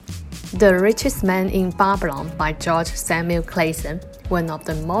The Richest Man in Babylon by George Samuel Clason, one of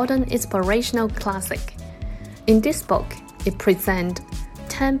the modern inspirational classics. In this book, it presents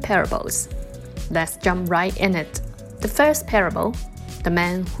 10 parables. Let's jump right in it. The first parable, the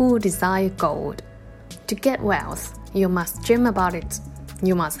man who desired gold. To get wealth, you must dream about it.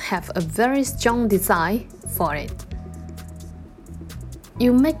 You must have a very strong desire for it.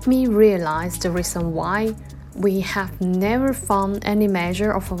 You make me realize the reason why we have never found any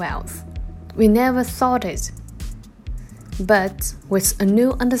measure of wealth. We never thought it. But with a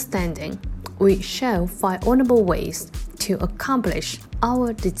new understanding, we shall find honorable ways to accomplish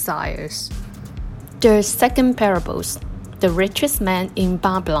our desires. The second parable, the richest man in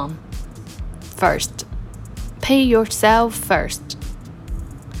Babylon. First, pay yourself first.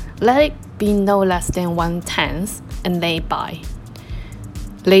 Let it be no less than 1/10 and lay by.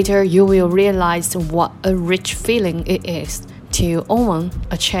 Later, you will realize what a rich feeling it is to own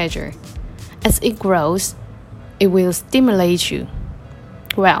a treasure. As it grows, it will stimulate you.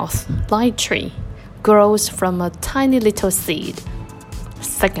 Wealth, like a tree, grows from a tiny little seed.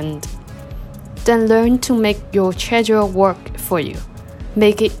 Second, then learn to make your treasure work for you.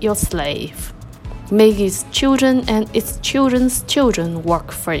 Make it your slave. Make its children and its children's children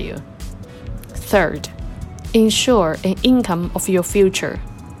work for you. Third, ensure an income of your future.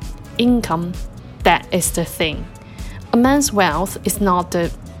 Income, that is the thing. A man's wealth is not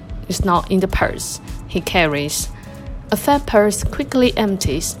in the purse he carries. A fat purse quickly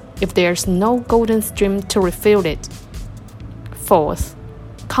empties if there's no golden stream to refill it. Fourth,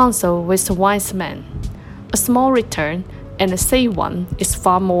 counsel with a wise man. A small return and a safe one is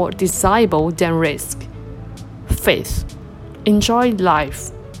far more desirable than risk. Fifth, enjoy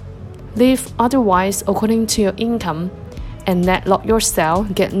life. Live otherwise according to your income, and not let yourself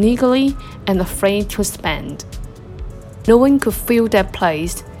get niggardly and afraid to spend. No one could fill that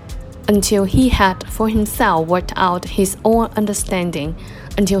place until he had for himself worked out his own understanding,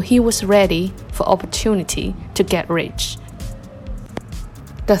 until he was ready for opportunity to get rich.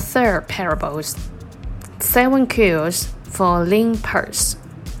 The third parable, 7 cures for a lean purse.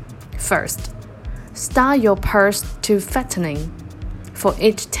 First, start your purse to fattening. For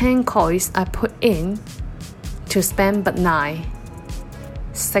each 10 coins I put in, to spend but 9.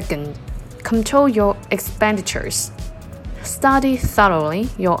 Second, control your expenditures. Study thoroughly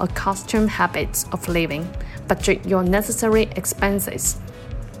your accustomed habits of living, budget your necessary expenses.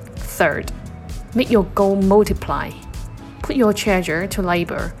 Third, make your goal multiply. Put your treasure to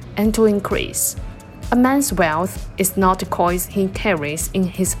labor and to increase. A man's wealth is not the coins he carries in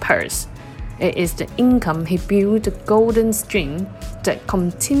his purse. It is the income he built the golden stream that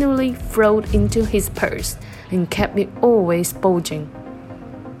continually flowed into his purse and kept it always bulging.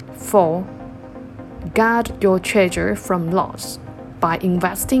 4. Guard your treasure from loss by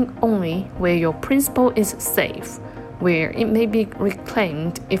investing only where your principal is safe, where it may be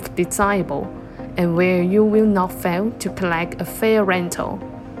reclaimed if desirable, and where you will not fail to collect a fair rental.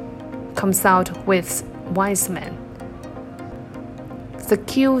 Consult with wise men.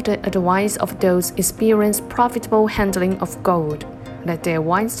 Secure the advice of those experienced profitable handling of gold. Let their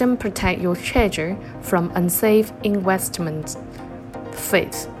wisdom protect your treasure from unsafe investments.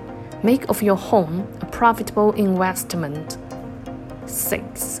 Fifth, make of your home a profitable investment.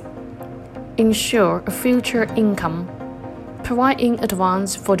 6. Ensure a future income. Provide in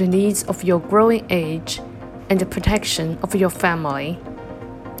advance for the needs of your growing age and the protection of your family.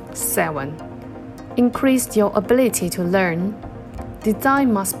 7. Increase your ability to learn.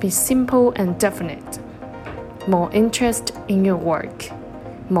 Design must be simple and definite. More interest in your work.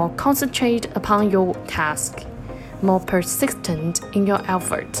 More concentrate upon your task. More persistent in your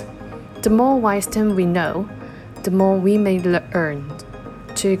effort. The more wisdom we know, the more we may earn.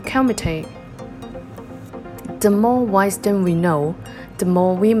 To cultivate. The more wisdom we know, the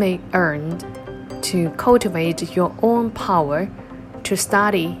more we may earn. To cultivate your own power, to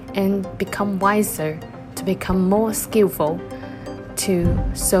study and become wiser, to become more skillful,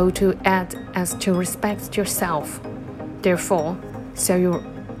 to add as to respect yourself. Therefore, shall you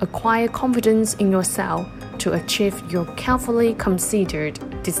acquire confidence in yourself to achieve your carefully considered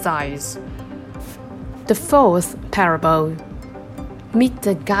desires. The fourth parable, meet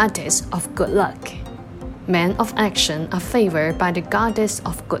the goddess of good luck. Men of action are favored by the goddess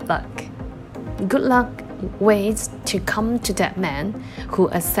of good luck. Good luck waits to come to that man who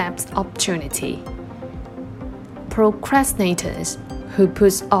accepts opportunity. Procrastinators who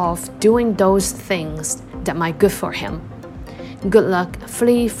puts off doing those things that might good for him. Good luck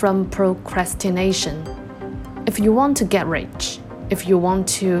flee from procrastination. If you want to get rich, if you want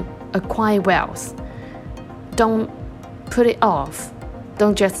to acquire wealth, don't put it off.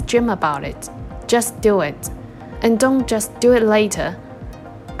 Don't just dream about it, just do it. And don't just do it later,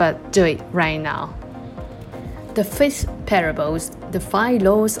 but do it right now. The 5th parables, the 5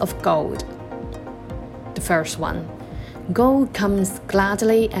 laws of gold. The first one, gold comes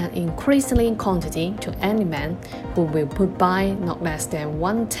gladly and increasingly in quantity to any man who will put by not less than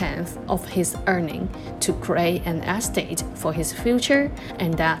 1/10 of his earning to create an estate for his future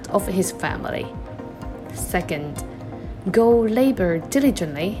and that of his family. Second, gold labor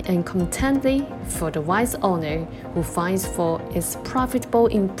diligently and contentedly for the wise owner who finds for its profitable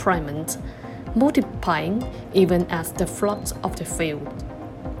employment, multiplying even as the floods of the field.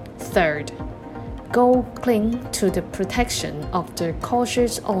 Third, gold cling to the protection of the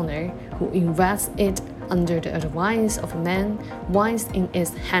cautious owner who invests it under the advice of a man wise in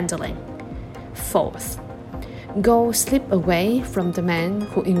its handling. Fourth, gold slip away from the man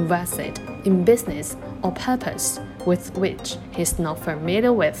who invests it in business or purpose with which he is not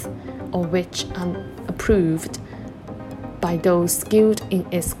familiar with or which are approved by those skilled in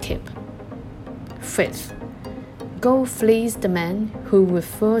its keep. Fifth, gold flees the man who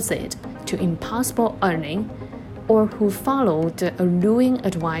refers it to impossible earning or who follow the alluring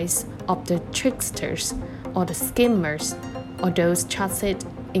advice of the tricksters or the schemers or those trusted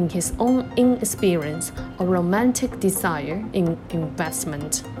in his own inexperience or romantic desire in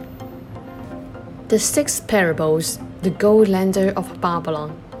investment. The 6 parables, the gold lender of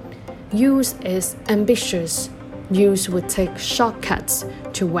Babylon. Use is ambitious. Use would take shortcuts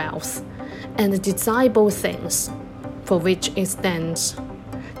to wealth and the desirable things for which it stands.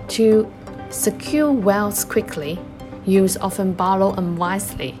 To secure wealth quickly, youth often borrow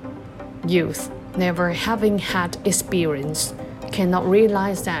unwisely. Youth, never having had experience, cannot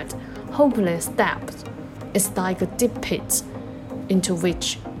realize that hopeless debt is like a deep pit into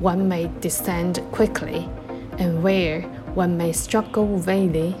which one may descend quickly and where one may struggle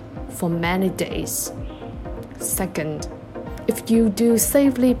vainly for many days. Second, if you do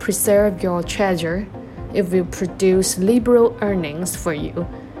safely preserve your treasure, it will produce liberal earnings for you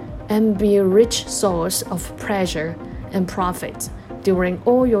and be a rich source of pleasure and profit during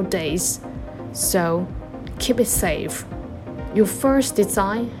all your days. So, keep it safe. Your first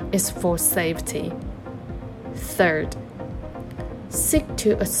design is for safety. Third, seek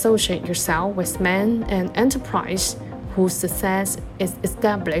to associate yourself with men and enterprise whose success is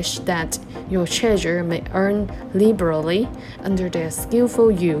established that your treasure may earn liberally under their skillful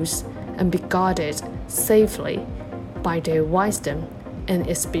use and be guarded safely by their wisdom and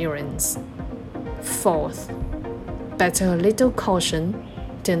experience. Fourth, better a little caution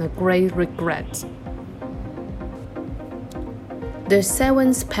than a great regret. The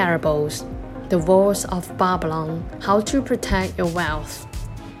 7th parables, the walls of Babylon, how to protect your wealth.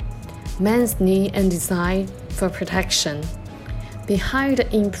 Man's need and desire for protection. Behind the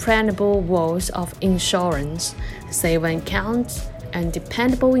impregnable walls of insurance, safe accounts, and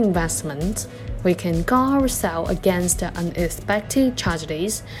dependable investments, we can guard ourselves against the unexpected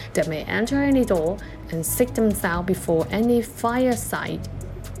tragedies that may enter any door and seek themselves before any fireside.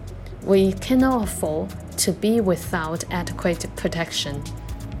 We cannot afford to be without adequate protection.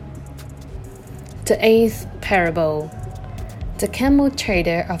 The 8th parable, the camel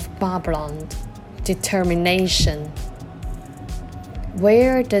trader of Babylon, determination.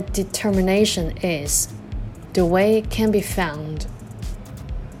 Where the determination is, the way can be found.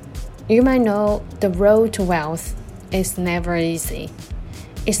 You might know the road to wealth is never easy.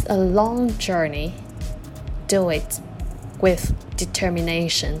 It's a long journey. Do it with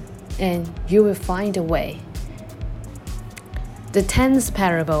determination, and you will find a way. The 10th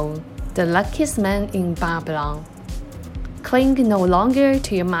parable, the luckiest man in Babylon. Cling no longer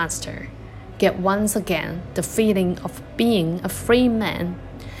to your master. Get once again the feeling of being a free man.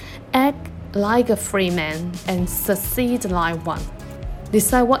 Act like a free man and succeed like one.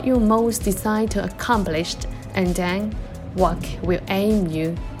 Decide what you most desire to accomplish and then work will aim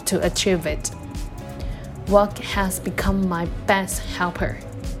you to achieve it. Work has become my best helper.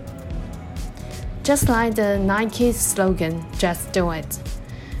 Just like the Nike slogan, just do it.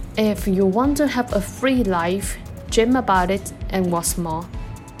 If you want to have a free life, dream about it, and what's more,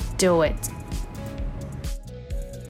 do it.